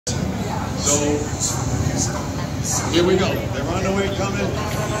So, here we go. They're on their way coming.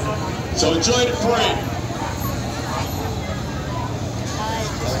 So enjoy the parade.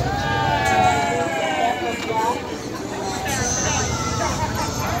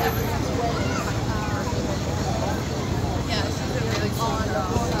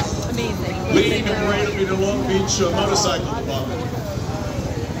 Amazing. Leading the parade will be the Long Beach Motorcycle Department.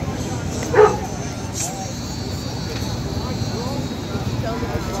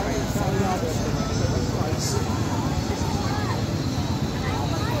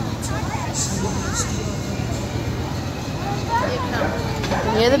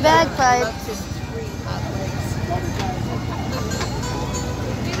 Hear the bagpipes.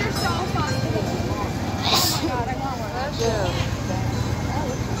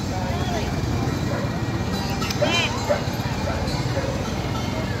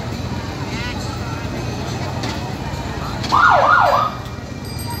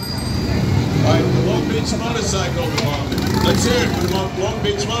 Alright, the Long Beach Motorcycle Department. Let's hear it for the Long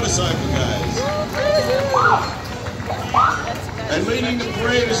Beach Motorcycle guys. And leading the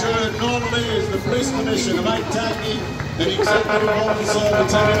parade as normally is the Police Commissioner, Mike Tackney, and the Executive Officer,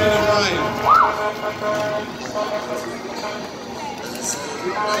 Lieutenant Ian Ryan.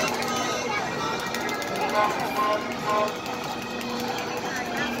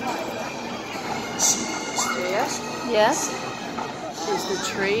 Yes? Is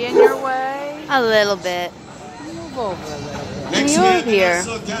the tree in your way? A little bit. Move over a little bit. Next You're year, here.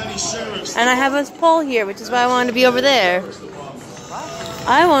 Nassau County Sheriff's. And I have a pole here, which is why I wanted to be over there.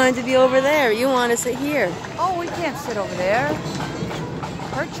 I wanted to be over there. You want to sit here. Oh, we can't sit over there.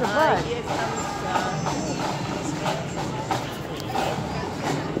 Hurt your butt.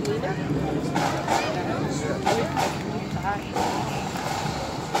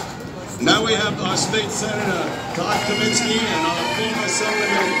 Now we have our State Senator, Todd Kaminsky, and our former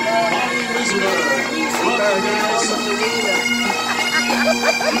Assemblyman, Holly Roosevelt. Welcome, guys.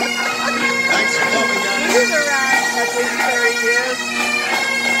 Thanks for coming, guys. He's been around at least 30 years.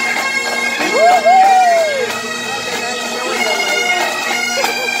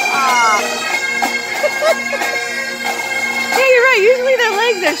 Yeah, you're right. Usually their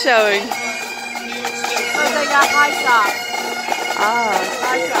legs are showing. Oh, they got high socks. Ah,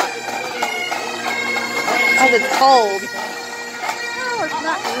 High socks. because it's cold. Oh, it's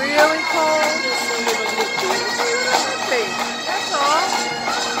not really cold. That's all.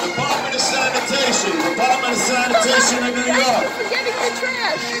 Department of Sanitation. Department of Sanitation in New York. Forgetting the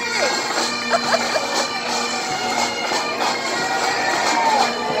trash.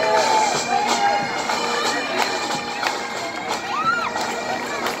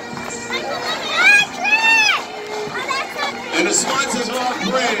 And the sponsors of our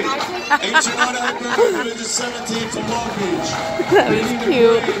parade, H.R. Akron, Religious 17 from Long Beach. That was Leading the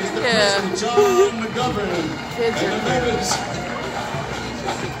cute. parade is the Yeah. President John McGovern. Kids And are the members.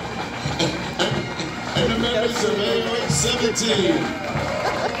 And the members of AOH 17.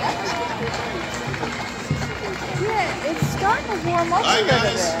 Yeah, it's starting to warm up All a right, little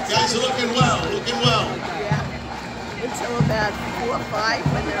guys. bit. Guys are looking well, looking well. Yeah. Until about 4 or 5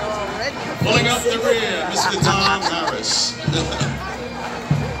 when they're all ready. Pulling up the rear, Mr. Tom Harris.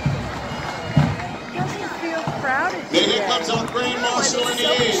 Doesn't feel crowded Now here today. comes our Grand Marshal in the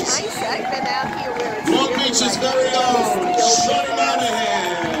It's East. so nice. I've been out here where it's Long Beach's very own Shorty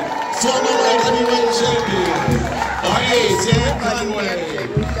Monahan, former light heavyweight champion. Our aides, Ann Conway,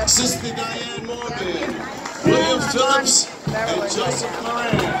 Sister Diane Morgan, William Phillips, and Joseph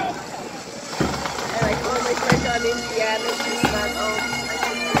Moran. And I called my friend on Indiana. She's not home. I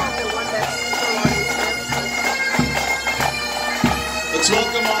said, call the one that's still on his Let's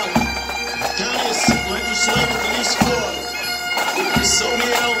welcome our county legislator, Denise Ford, with Chris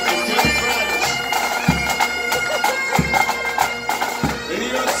O'Neill and Kevin Bradish. In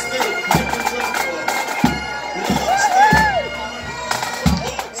New York State, Michael Dunbar. New York State.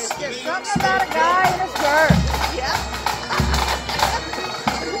 There's something about a guy in a shirt. Yeah.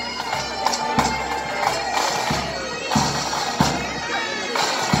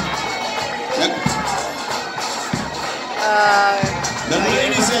 The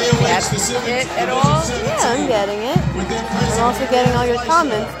ladies AOH specific. It at all? Yeah, I'm getting it. I'm also getting all your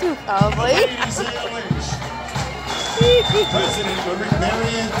comments too, probably. Ladies AOH. President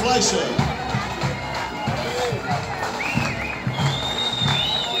Marianne Fleischer.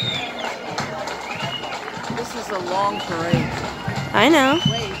 This is a long parade. I know.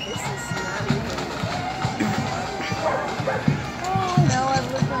 Wait, this is not even... Oh, no, I've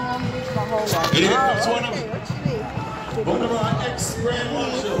lived in Long Beach my whole life. And here comes one of Okay, let's see. One of our ex-Grand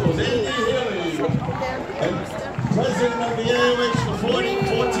Marshals, Andy Healy, and President of the AOH for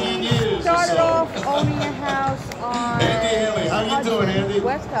 14 years, Mr.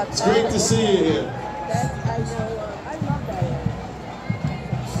 Westcott. It's great to see you here. That's, I know, I love that area.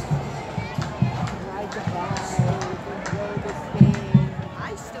 Ride the bike, enjoy the thing.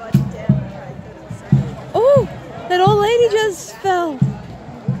 I started down here. I couldn't say. Oh, that old lady just fell.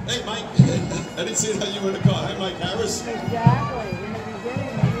 Hey, Mike. I didn't see that you were in the car. Hi, Mike Harris. Exactly. In the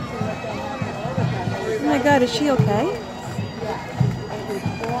beginning, I used to let that happen all the time. Oh my God, is she okay? Yeah. It was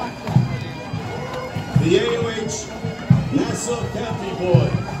awesome. The AOH Nassau County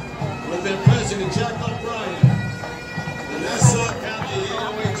Board with their president, Jack O'Brien. The Nassau County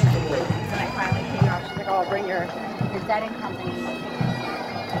AOH Board. When I finally came out, she's like, oh, I'll bring your debt company.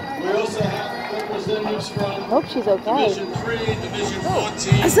 We also have representatives from Hope she's okay. Division 3, Division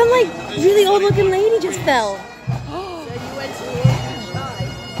 14. Some like really old looking lady just fell. So you went to Hampton High?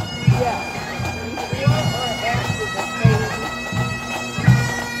 Yeah. Before or after the phase?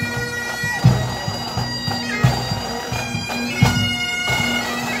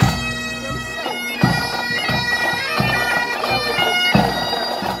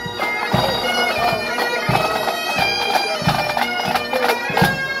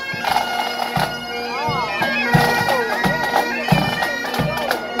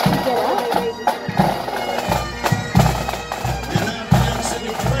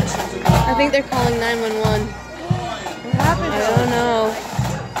 I think they're calling 911. What happened? I don't know.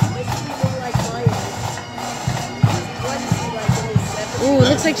 Ooh, it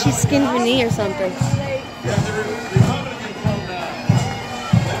looks like she skinned her knee or something.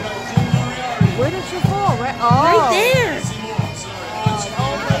 Where did she fall? Right, Right there.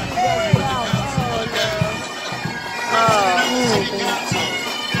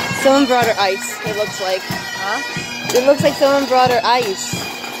 Someone brought her ice, it looks like. Huh? It looks like someone brought her ice.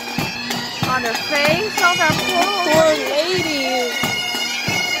 On her face? Oh, that Poor lady.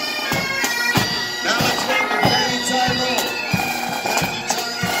 Now let's welcome Danny Tyrone.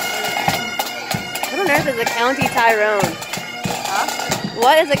 What on earth is a County Tyrone? Huh?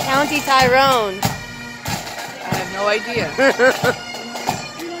 What is a County Tyrone? I have no idea.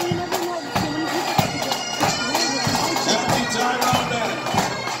 County Tyrone Band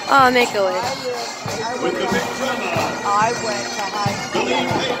Oh, Make-A-Wish. with the big drummer, I went to high school. Billy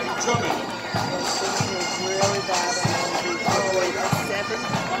Payton drumming. It was really bad. Always a 7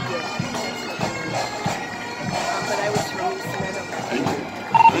 year. But I was released and I don't know.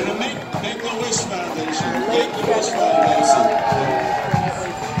 And the Make-A-Wish Foundation. Make-A-Wish Foundation.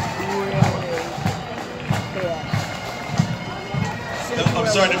 I'm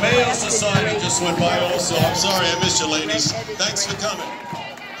sorry, the Mayo Society just went by also. I'm sorry I missed you, ladies. Thanks for coming.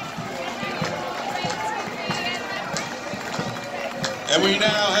 And we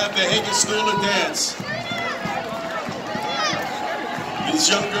now have the Hagen School of Dance. These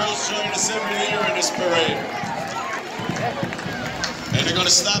young girls join us every year in this parade. And they're going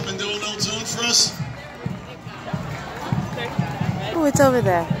to stop and do a little tune for us? Oh, it's over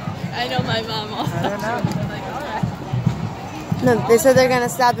there. I know my mom also. I don't know. No, they said they're gonna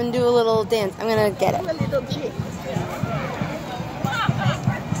stop and do a little dance. I'm gonna get it. A little chick.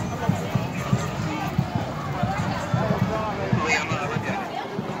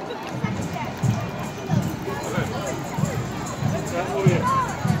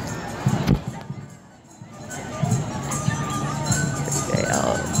 Okay,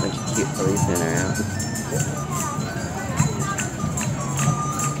 a bunch of cute policemen around.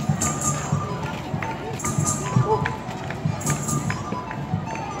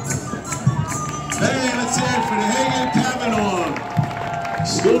 Hey, let's hear it for the Hagen Kavanaugh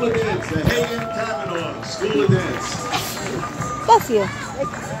School of Dance. The Hagen Kavanaugh School of Dance. Bless you.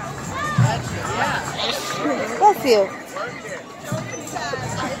 Bless you.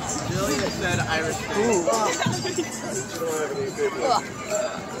 Julia said Irish.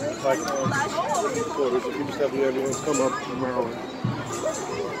 You just have the ambulance come up from Maryland.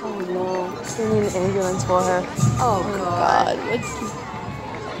 Oh no, they need an ambulance for her. Oh, Oh God. God, what's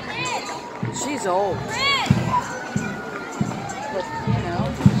She's old. But, you know,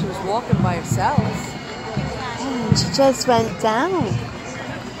 she was walking by herself. she just went down.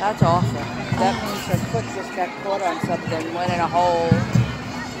 That's awful. That means her foot just got caught on something, went in a hole.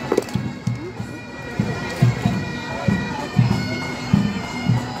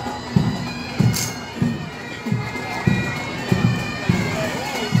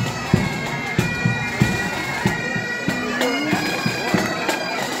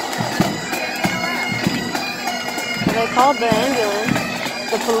 They called the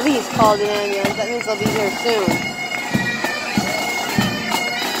ambulance. The police called an ambulance. That means they'll be here soon.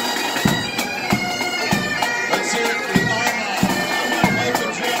 Let's hear it for the Armagh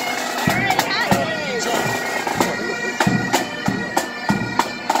Michael Jam.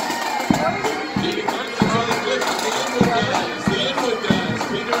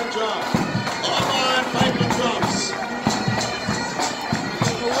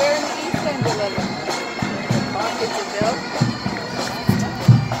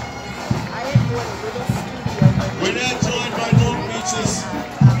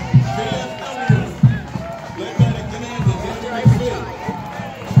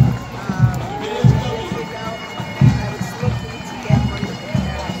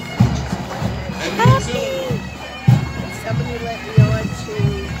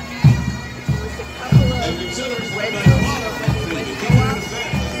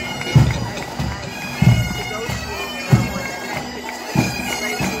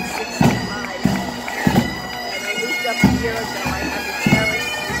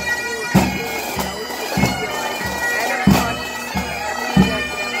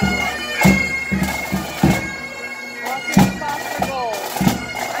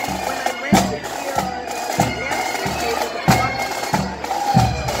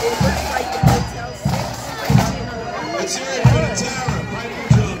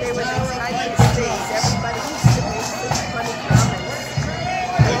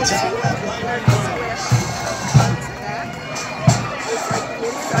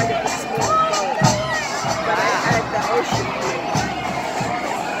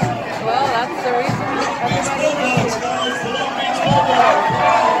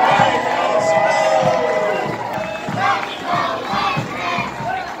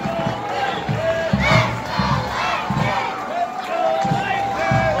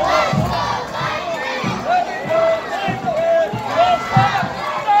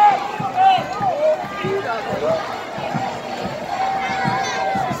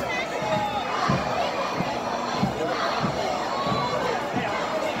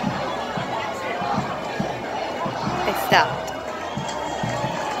 stopped.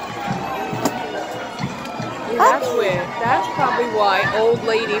 That's weird. That's probably why old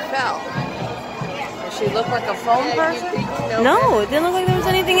lady fell. Does she look like a phone person? No, it didn't look like there was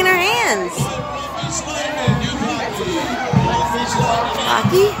anything in her hands.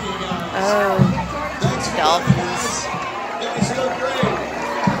 Hockey? Oh, dolphins.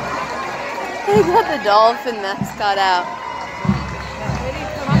 They got the dolphin mascot out. Did he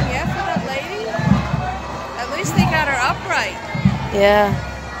come yet for that lady? At least they got her upright. Yeah.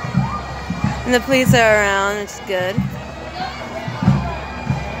 And the police are around, which is good.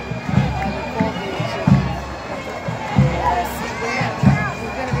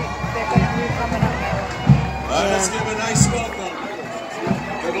 Let's give a nice welcome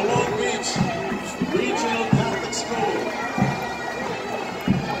to the Long Beach Regional Catholic School.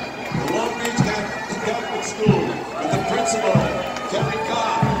 The Long Beach Catholic School with the principal, Terry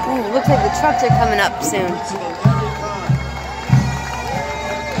Carr. Ooh, looks like the trucks are coming up soon. Principal, Terry Carr.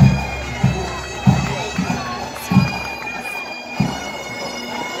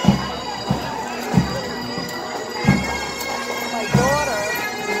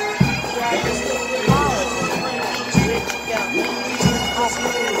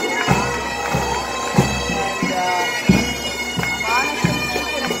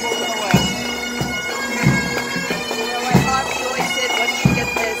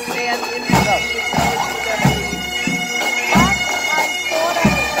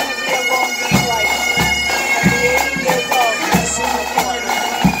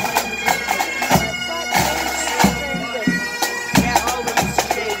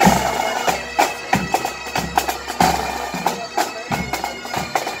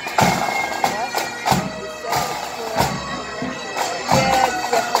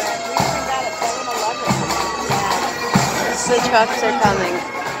 The trucks are coming.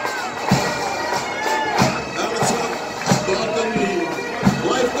 Now let's welcome the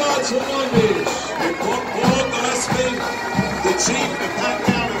lifeguards from Long Beach. Paul Gillespie, the chief of Pat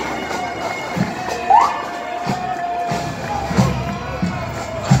County.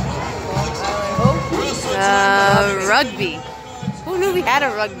 Rugby. Who knew we had a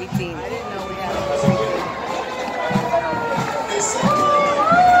rugby team? I didn't know we had a rugby team. They say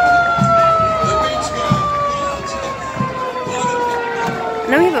the beach guy.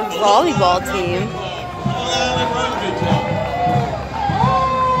 Now we have a volleyball team.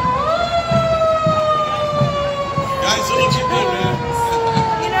 Guys, are looking good, man.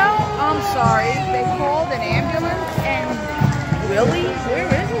 You know, I'm sorry. They called an ambulance and Willie, where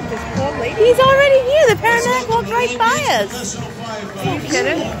is it? This poor lady? He's already here. The paramedic walked right by us. Are you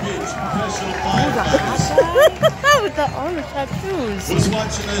kidding? With the armor tattoos. Who's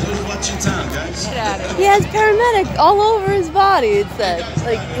watching town, guys? Get out of He has paramedic all over his body, it said.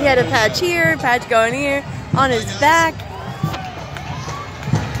 Like, he had a patch here, patch going here, on his back.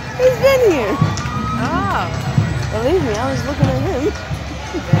 He's been here. Oh, Believe me, I was looking at him.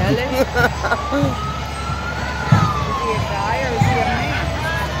 really? Is he a guy or is he a man?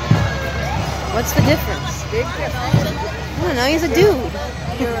 What's the difference? Big difference. I don't know, he's a dude.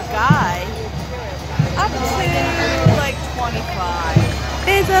 You're a guy. Up to like 25.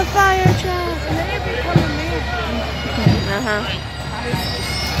 It's a fire truck. And then you become a man. Uh-huh.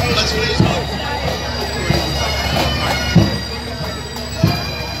 Let's please vote.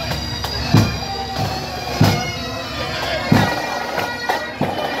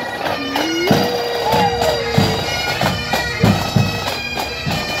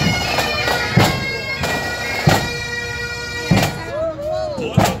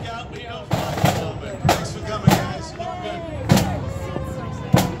 Thanks for coming, guys. Look good.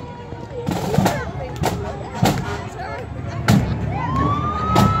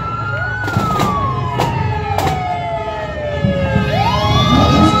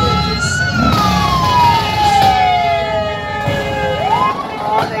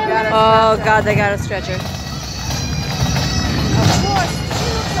 Oh, God, they got a stretcher. Of course, she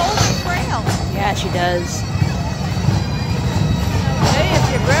looks old and frail. Yeah, she does. Hey, if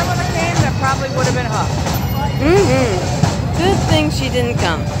your grandmother came, that probably would have been her. Mm-hmm. Good thing she didn't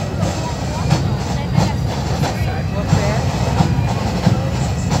come. Sidewalk there.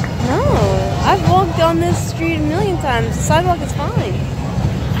 No, I've walked on this street a million times. The sidewalk is fine.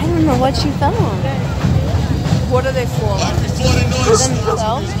 I don't know what she fell on. What are they for? Before the noise Themselves?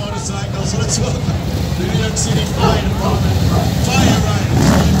 stops these motorcycles, let's welcome the New York City Fire Department fire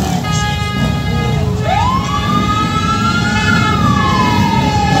riders.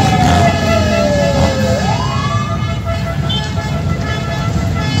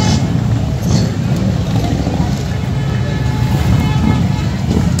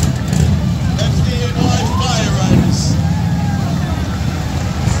 FDNY fire riders.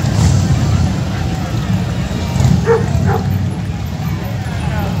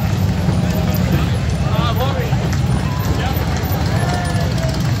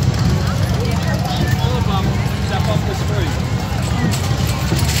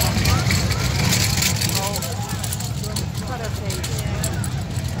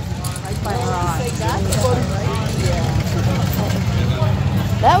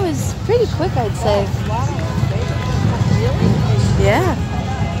 That was pretty quick, I'd say. Yeah.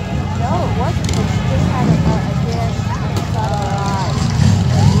 No, it wasn't. She just had a gas inside her eye.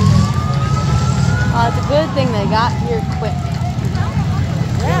 It's a good thing they got here quick.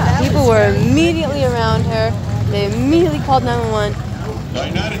 Yeah. People were immediately around her. They immediately called 911.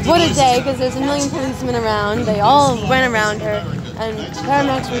 What a day, because there's a million policemen around. They all went around her, and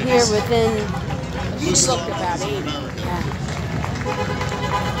paramedics were here within. She looked about 80. Yeah.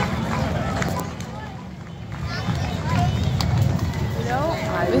 You know,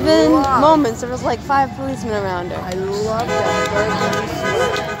 Within moments, there was like 5 policemen around her. I love that burgundy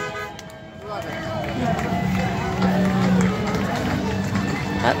sweater.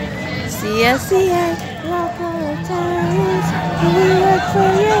 Love it. CSCA, local attorneys, we work for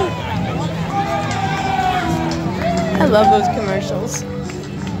you. I love those commercials.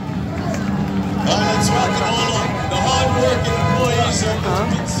 Let's welcome all the hard-working employees of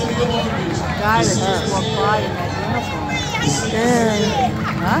the City of Long Beach. Guy that just walked by in that uniform. Yeah.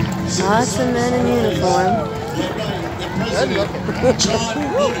 Huh? Lots of men in uniform. Good looking. John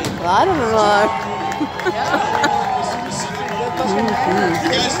Mooney. A lot of them are. You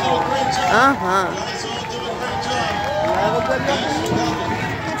guys do a great job. Uh-huh. You guys all do a great job. Have a good Thanks for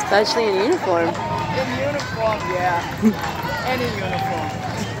coming. Especially in uniform. In uniform, yeah. Any uniform.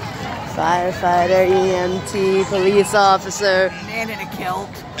 Firefighter, EMT, police officer. Man in a kilt.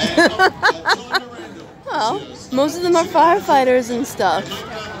 And John Miranda. Well, most of them are firefighters and stuff.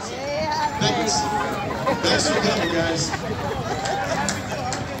 Thanks. Thanks for coming, guys.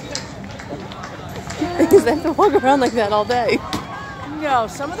 Because they have to walk around like that all day. No,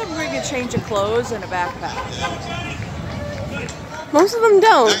 some of them bring a change of clothes and a backpack. Most of them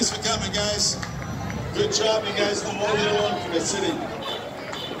don't. Thanks for coming, guys. Good job, you guys. Do all you want for the city.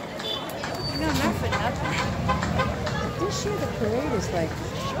 No, nothing. This year the parade is like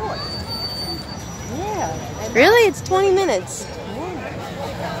short. Yeah. Really? It's 20 minutes.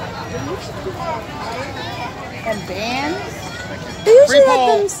 And bands. They usually Free let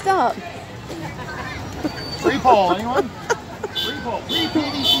ball. them stop. Free Paul, anyone? Free Paul. Free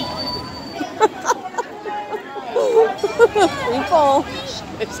PVC. Free fall.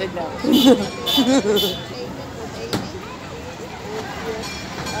 I said no.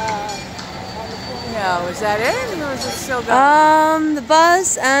 No, is that it? Or is it still going? The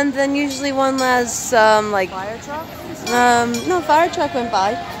bus, and then usually one last, like, Fire truck? no, fire truck went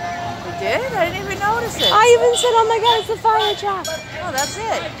by. You did? I didn't even notice it. I even said, oh my god, it's the fire truck. Oh, that's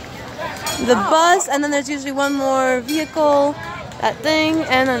it. The bus, and then there's usually one more vehicle, that thing,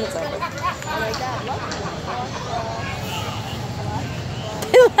 and then it's over.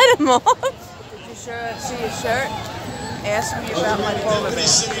 They let him off. Did you see his shirt? Ask me about my polar Deputy bear.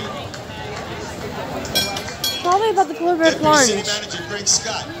 City, Probably about the polar bear Deputy plunge. City Manager Greg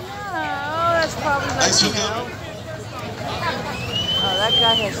Scott. Oh, that's probably Thanks for Latino. coming. Oh, that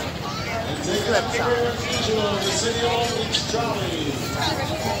guy has flips on. Regional of the City of Long Beach Trolley.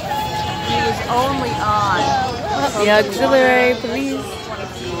 He was only on. The auxiliary police.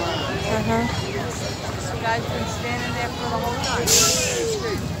 The guy's been standing there for the whole time.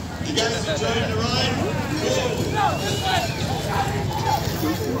 You guys enjoying the ride?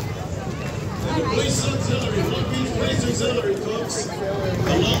 And the police auxiliary, Long Beach Police Auxiliary, folks. The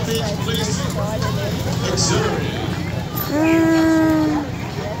Long Beach Police Auxiliary.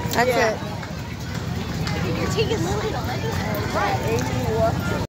 That's it. You're taking Lily to